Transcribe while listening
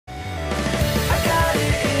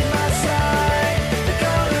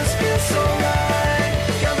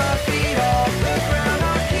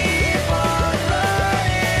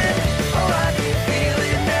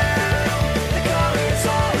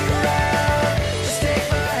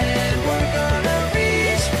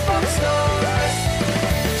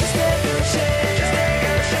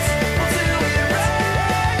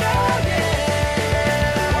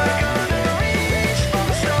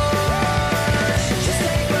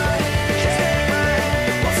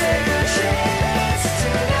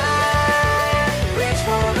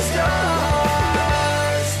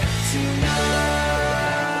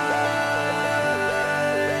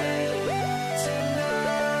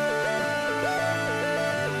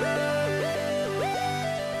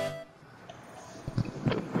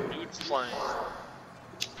playing?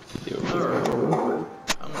 Alright.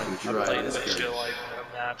 I'm gonna try this game. Like a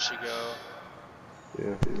match ago.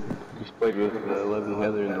 Yeah. Just played with Leslie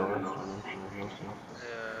Heather in the last one.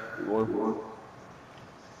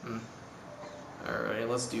 Alright,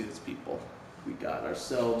 let's do this, people. We got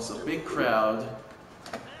ourselves a big crowd.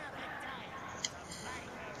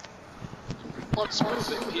 Let's move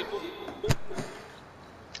it, people.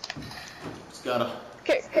 Just gotta.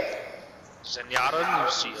 Okay. Zenyatta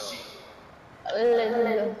Lucio.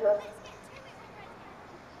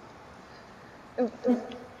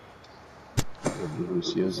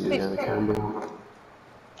 Lucio's Zenyatta combo.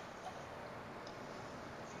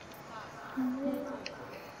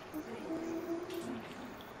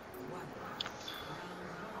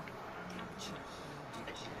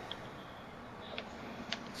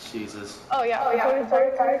 Jesus. Oh yeah,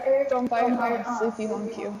 sorry. Don't buy a sleepy home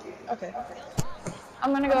queue. Okay.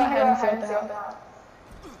 I'm gonna go ahead and sort that out.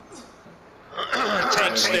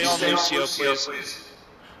 Tank, stay on Lucio, please.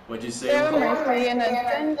 What'd you say? They have a Mercy and a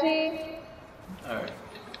Genji. Alright.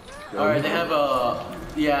 Alright, they have a...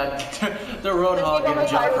 Yeah, the Roadhog and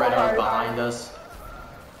Jump right are behind us.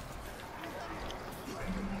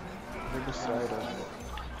 They're beside us.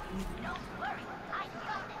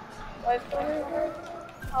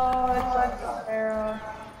 Oh, it's like Pharaoh.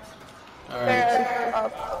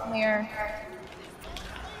 Pharaoh's up near.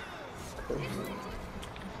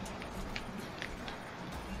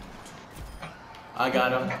 I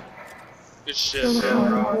got him. Good shit, That's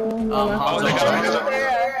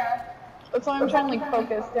That's why I'm trying to like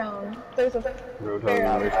focus down. There's a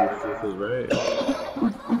Roadhog is right.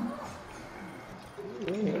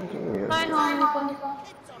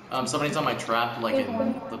 Hi, somebody's on my trap, like in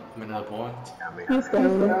the middle of the point. He's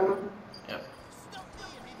going. Yep.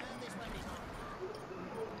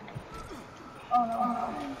 Oh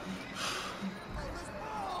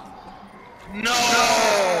no. No!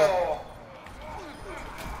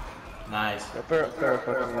 Nice.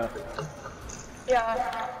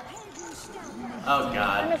 Yeah. Oh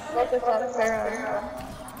god. I'm gonna focus on Pharaoh.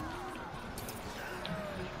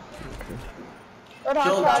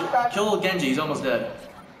 Kill Genji, he's almost dead.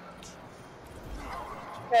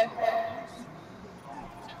 Okay.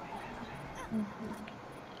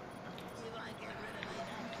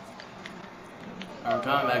 I'm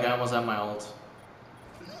coming back, I almost have my ult.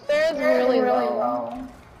 Pharaoh's really low.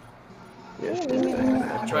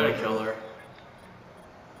 Yeah, Try to kill her.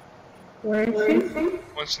 Where is she?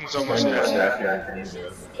 Winston's almost dead. There's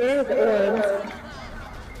the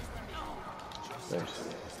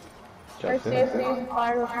Jumps in. Mercy,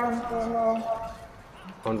 fire from low.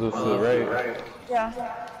 Hanzo's to the right. Yeah.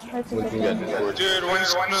 Winston got Discord. Dude,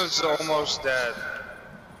 Winston is almost dead.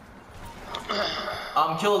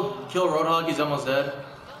 Kill Roadhog, he's almost dead.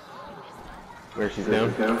 Where she's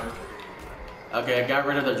down? Okay, I got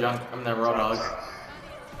rid of their junk, their Roadhog.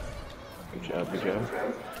 Good job.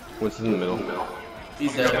 Winston's in the middle.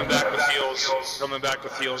 He's dead. Coming back with heals. Coming back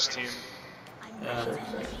with heals, team. Yeah.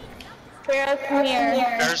 Pharaoh's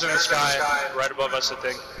here. Bear's in the sky, right above us, I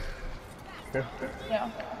think. Yeah.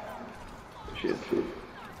 She is.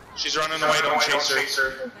 She's running away, don't chase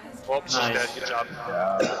her. Well, she's Nice. dead, good job.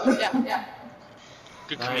 Yeah.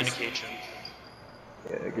 Good Nice. communication.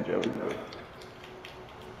 Yeah, good job.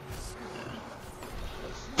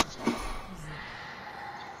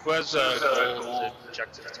 Who has gold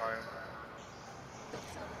objective time?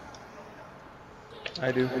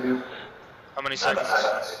 I do. How many seconds?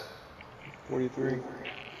 43.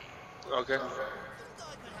 Okay.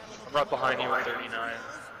 I'm right behind you at 39.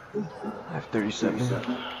 I have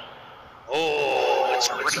 37. Oh, it's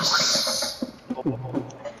a race.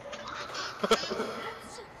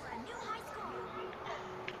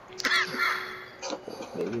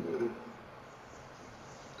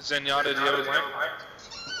 Zenyatta, do you have a lamp?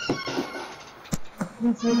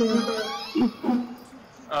 What's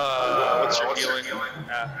your healing?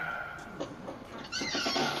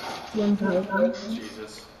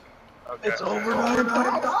 Jesus. Okay. It's over.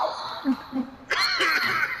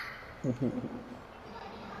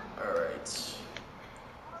 Alright.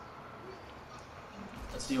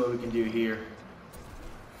 Let's see what we can do here.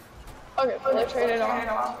 Okay, so they traded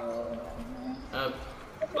off.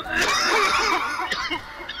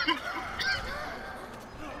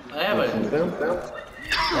 I have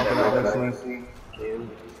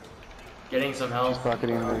getting some help.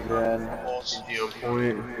 Pocketing the dad.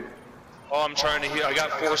 Point. Oh, I'm trying to heal. I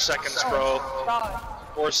got 4 seconds, bro.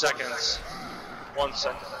 4 seconds. 1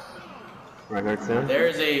 second. Reinhardt's down.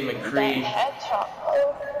 There's a McCree.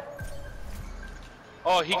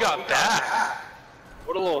 Oh, he got back.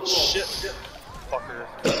 What a little shit fucker.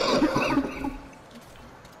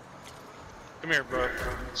 Come here, bro.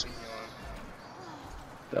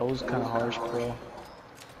 That was kind of harsh, bro.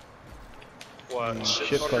 What?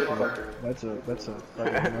 Shit fucker. That's a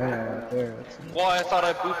fucking man right there. Well, I thought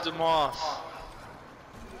I booped him off.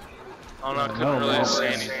 I don't know, I couldn't really say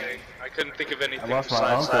anything. I couldn't think of anything I lost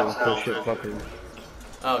my besides uncle that. for shit fucking.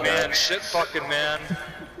 Oh, Man, God. shit fucking man.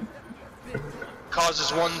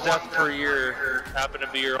 Causes 1 death per year. Happened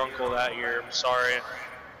to be your uncle that year. I'm sorry.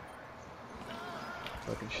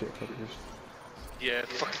 Fucking shit fuckers. Yeah,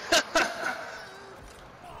 fuck.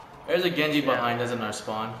 There's a Genji behind us in our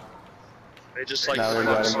spawn. They just like Now we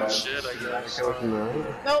put up got some him. shit, I guess.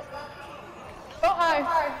 Nope. Oh,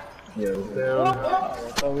 hi. Yeah, down.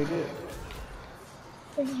 That's all we did.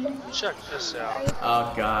 Check this out.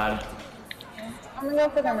 Oh, God. I'm gonna go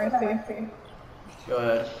for the mercy. Go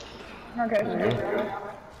ahead. Okay.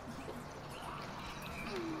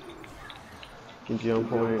 Genji on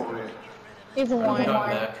point. He's one. Coming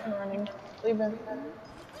back. I'm running. Leave him.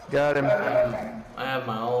 Got him. I have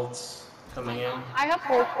my ults coming in. I have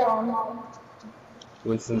 4 from.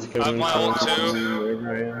 Winston's I have coming. my ult too. Wherever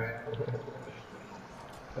I am.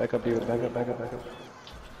 Back up, Diva. Back up, back up, back up.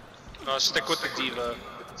 No, stick with the diva.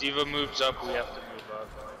 If the diva moves up, we have to move up.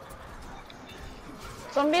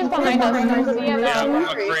 Somebody's behind us. Mercy and Yeah,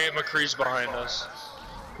 McCree. McCree's behind us.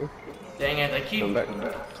 Dang it, I keep... Come back, come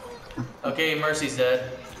back. Okay, Mercy's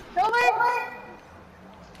dead. Over!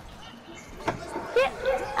 Get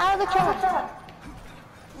out of the trap!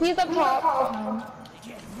 He's up top.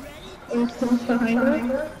 Winston's behind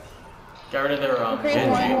us. Got rid of their McCree's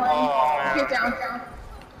Genji. Oh, He's man. down.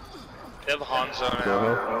 They have Hanzo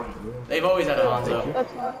now. They've always had a Hanzo.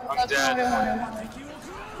 That's I'm not dead. what I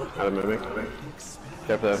wanted. Out of mimic.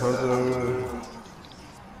 Tap that Hanzo.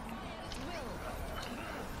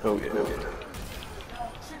 Oh, yeah.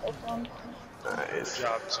 Nice. Good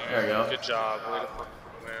job, team. There we go. Good job. Way to fucking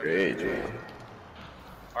win. Great, dude.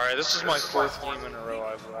 Alright, this is my 4th game in a row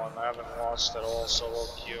I've won. I haven't lost at all solo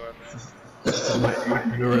queuing. Yeah.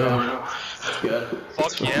 That's good.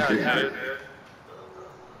 Fuck yeah, dude.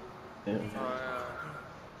 Yeah. Oh,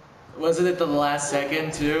 yeah. Wasn't it the last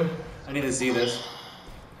second, too? I need to see this.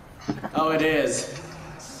 Oh, it is.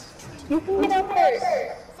 You can get up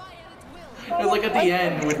there. It was like at the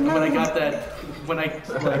end when I got that, when I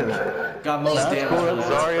like, got most That's cool, damage.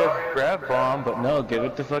 Zarya grab bomb, but no, give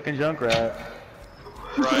it to fucking Junkrat.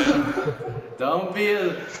 Right. Don't be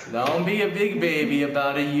a big baby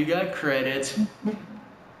about it. You got credit.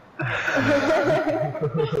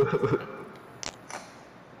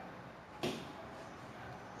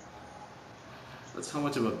 That's how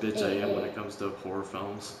much of a bitch I am when it comes to horror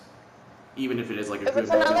films. Even if it is like a If good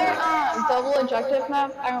it's movie. another double objective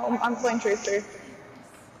map, I'm playing Tracer.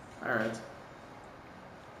 Alright.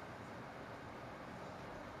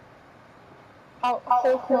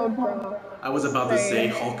 Hulk mode, bro. I was about to say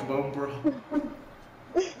Hulk mode, bro.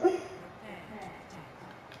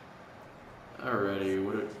 Alrighty,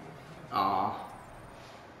 what? Aw.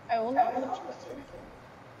 I will not.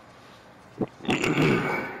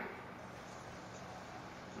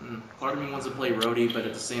 Part of me wants to play Rhodey, but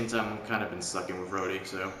at the same time, I've kind of been sucking with Rhodey,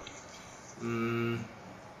 so.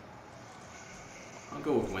 I'll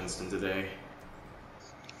go with Winston today.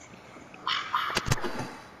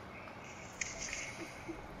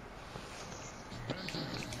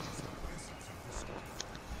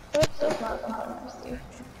 That's not Mercy.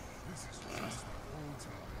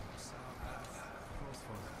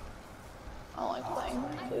 I don't like playing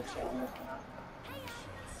Lucio.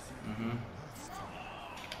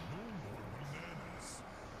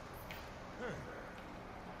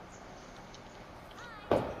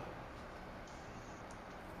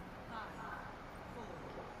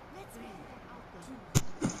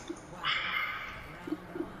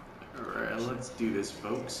 Alright, let's do this,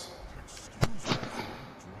 folks.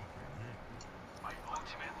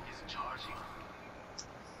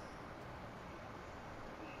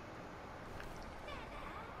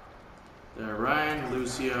 Ryan,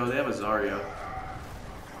 Lucio, they have a Zarya.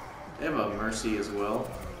 They have a Mercy as well.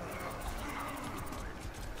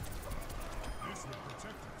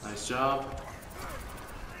 Nice job.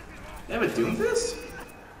 They have a Doomfist?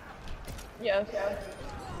 Yes.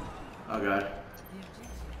 Oh god.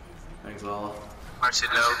 Thanks, Lala. Mercy,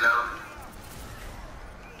 no.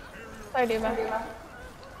 Sorry, Diva.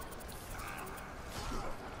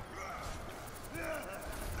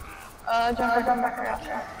 Jump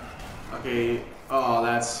back. Okay. Oh,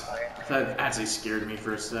 that actually scared me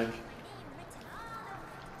for a sec.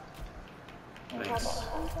 Thanks.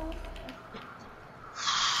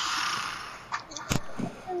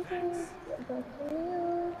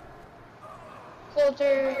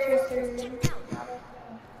 Soldier, Tracer.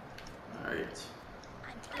 Alright.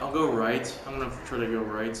 I'll go right. I'm gonna try to go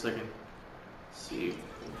right so I can see.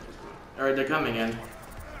 Alright, they're coming in.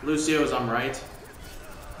 Lucio's on right.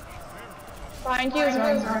 Behind you is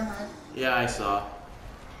one. Yeah, I saw.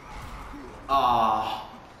 Ah,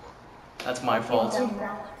 that's my fault. Do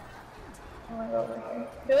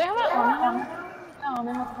they have that one? No,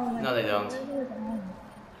 they don't. No, they don't.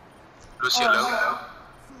 Lucio low.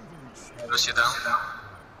 Lucio down.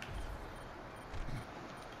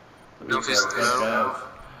 No fist low.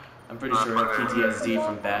 I'm pretty sure I have PTSD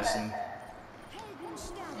from Bastion.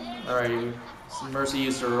 Alright, Mercy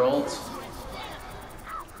used her ult.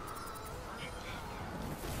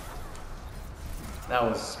 That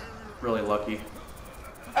was really lucky.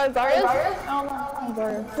 Zarya's? Oh, no,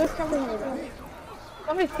 Zarya. Who's camping over there?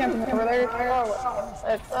 Somebody's camping over there. Oh,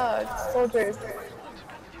 it's, soldiers.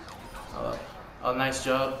 Oh, nice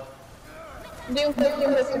job. Doom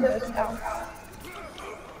this. Ow.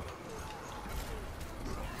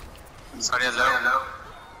 Zarya low.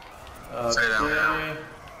 Okay.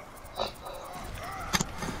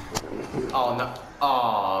 Oh no!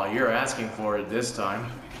 Oh, you're asking for it this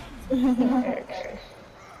time. Okay.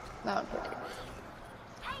 No,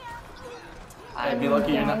 I'd be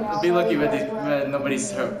lucky. I'd be lucky that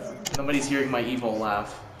nobody's hearing my evil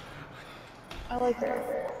laugh. I like her.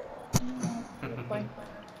 But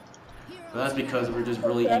that's because we're just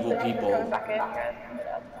really evil people.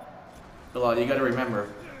 But you gotta remember,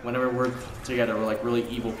 whenever we're together, we're like really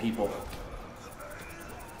evil people.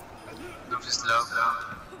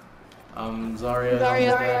 Zarya's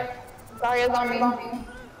on me.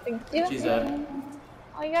 Thank you. She's dead.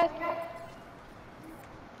 Oh, you guys.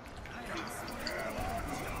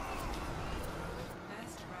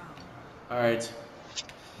 Alright.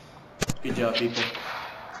 Good job, people.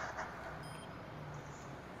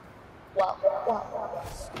 Wow.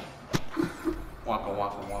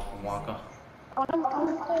 Waka. Oh, I'm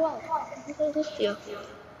so well.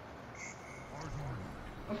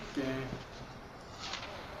 Okay.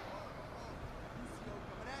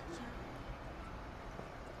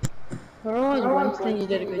 Oh, Winston, you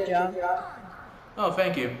did a good job. Oh,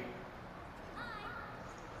 thank you.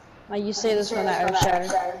 You say this when I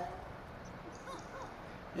Earthshatter.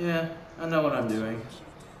 Yeah, I know what I'm doing.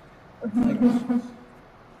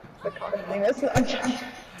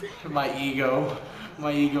 My ego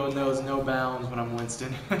knows no bounds when I'm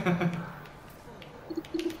Winston.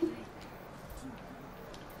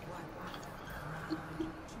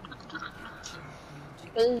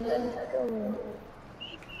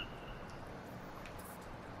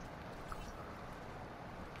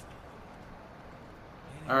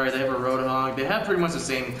 Alright, they have a Roadhog. They have pretty much the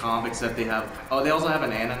same comp, except they have... Oh, they also have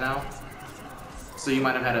an Ana now. So you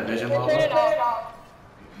might have had a vision level.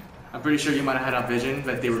 I'm pretty sure you might have had a vision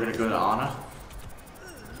that they were going to go to Ana.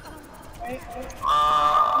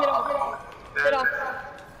 Get off.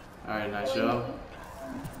 Alright, nice job.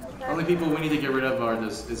 Only people we need to get rid of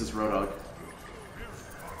is this Roadhog.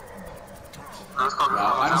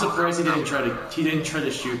 Wow, I'm surprised he didn't try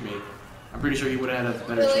to shoot me. I'm pretty sure he would have had a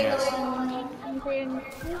better chance.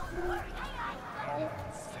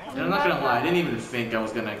 And I'm not gonna lie, I didn't even think I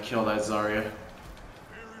was gonna kill that Zarya.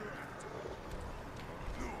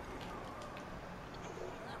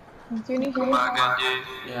 Do you need to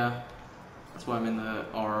Yeah. That's why I'm in the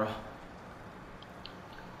aura.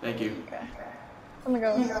 Thank you. Okay. I'm gonna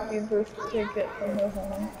go speed boost to get from those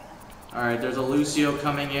on. Alright, there's a Lucio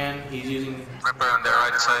coming in. He's using Reaper on the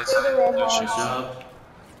right side. nice job.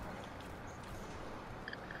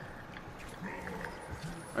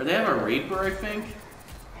 Or they have a Reaper, I think?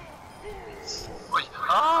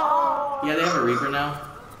 Yeah, they have a Reaper now.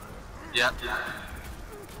 Yeah.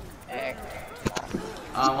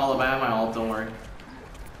 All of I have my ult, don't worry.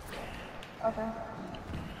 Okay.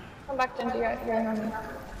 Come back to you guys on me.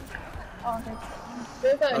 Oh,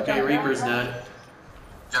 okay. Okay, Reaper's dead.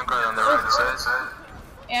 Junkrat on the right side.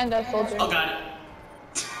 And a soldier. Oh, got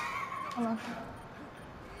it. Come on.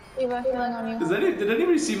 Eva, healing on you. Did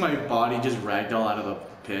anybody see my body just ragdoll out of the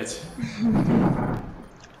pit?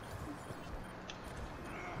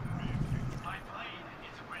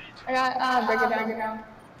 I got, break it down.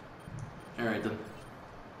 Alright then.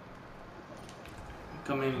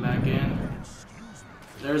 Coming back in.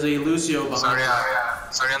 There's a Lucio behind.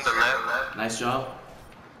 Sorry on the left. Nice job.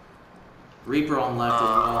 Reaper on left as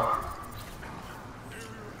well.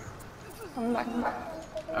 Come back.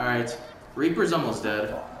 Alright. Reaper's almost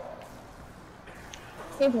dead.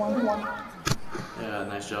 He's one. Yeah,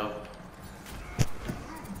 nice job.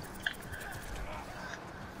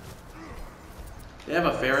 They have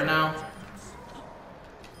a Pharah now.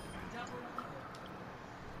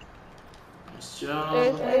 Nice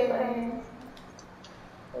job.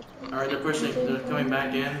 Alright, they're pushing. They're coming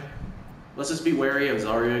back in. Let's just be wary of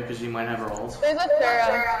Zarya because she might have her ult. There's a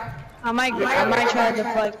Sarah. I might try to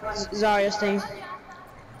deflect Zarya's thing.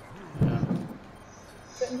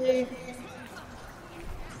 Yeah.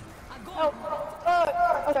 Oh,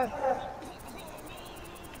 fuck. Okay.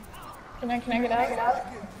 Can I get out?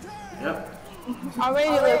 Yep. I'm ready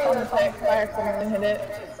to live on the pick. I accidentally hit it.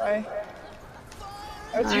 Sorry.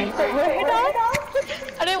 I was trying to hit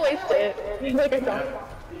it. I didn't waste it. Like I don't.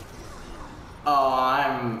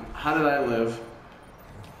 Oh, how did I live?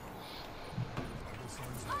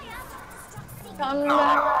 Come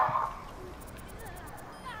back.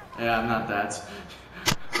 Yeah, I'm not that.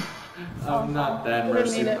 I'm not that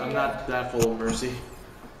mercy. I'm not that full of mercy.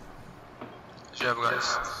 Good job,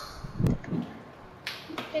 guys.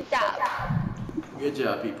 Good job. Good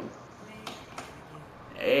job, people.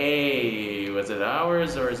 Hey, was it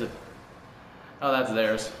ours or is it? Oh, that's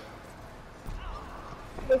theirs.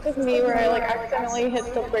 This is me where I like accidentally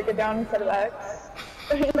hit the break it down instead of X.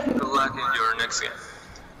 Good luck in your next game.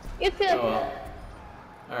 You too. Oh well.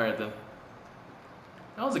 Alright then.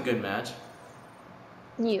 That was a good match.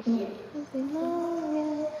 You.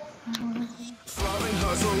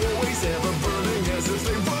 Hustle always ever